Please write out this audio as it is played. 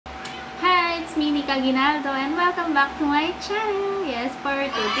it's me, Nica Aguinaldo, and welcome back to my channel. Yes, for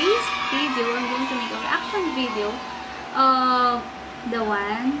today's video, I'm going to make a reaction video of the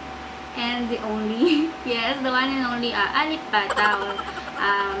one and the only, yes, the one and only Alip,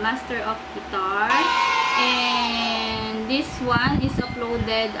 master of guitar. And this one is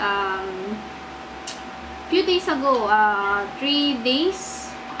uploaded few days ago, 3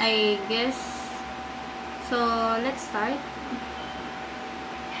 days, I guess. So let's start.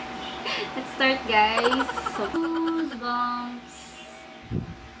 Let's start, guys. So,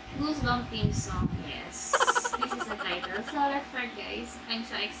 Goosebumps theme song. Yes, this is the title. So, let's start, guys. I'm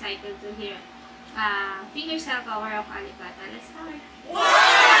so excited to hear fingerstyle cover of Alip. Let's start.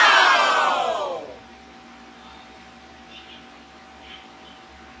 Wow!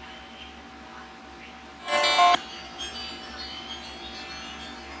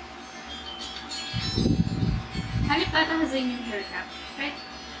 Alip has a new haircut, right?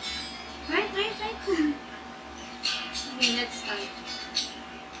 Right. Okay, let's start.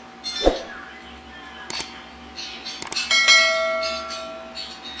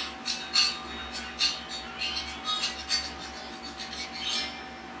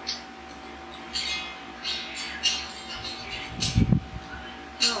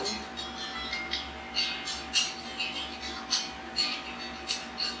 Go.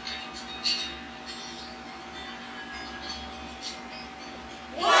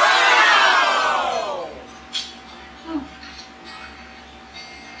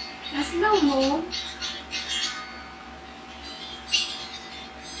 Slow-mo.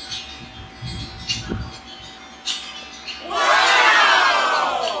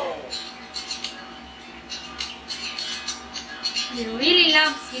 Wow! He really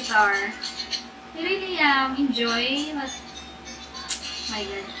loves guitar. He really enjoy, but my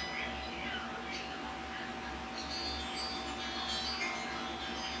God.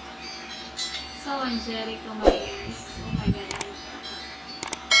 So angelic to my ears. Oh my God.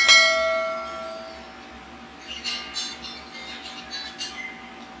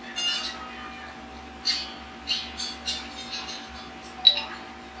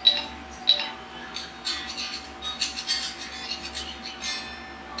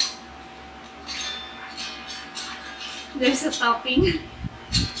 There's a topping.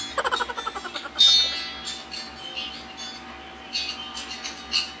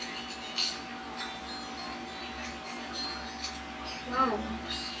 Wow.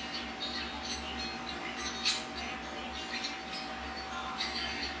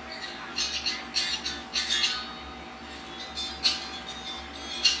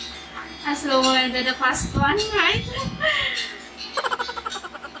 Slower than the past one, right?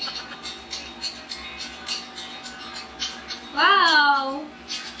 Wow!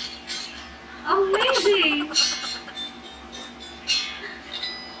 Amazing!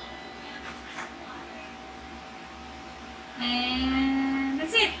 And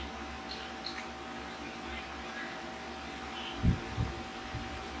that's it!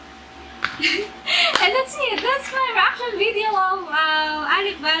 And that's it! That's my reaction video of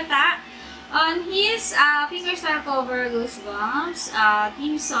Alip on his fingerstyle cover Goosebumps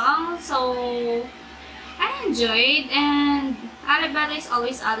theme song. So I enjoyed, and Alip is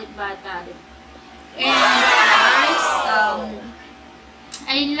always Alip. And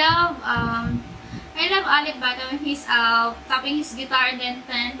I love Alip when he's tapping his guitar, then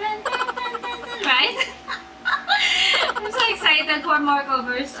right? I'm so excited for more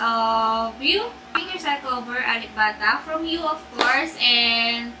covers of you. Fingerstyle cover Alip from you, of course,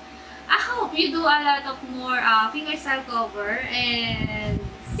 and I hope you do a lot of more fingerstyle cover, and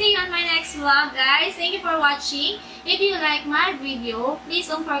see you on my next vlog, guys. Thank you for watching. If you like my video, please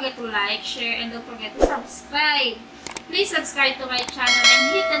don't forget to like, share, and don't forget to subscribe. Please subscribe to my channel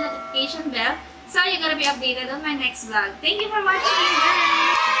and hit the notification bell so you're gonna be updated on my next vlog. Thank you for watching.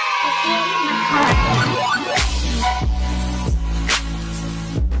 Bye!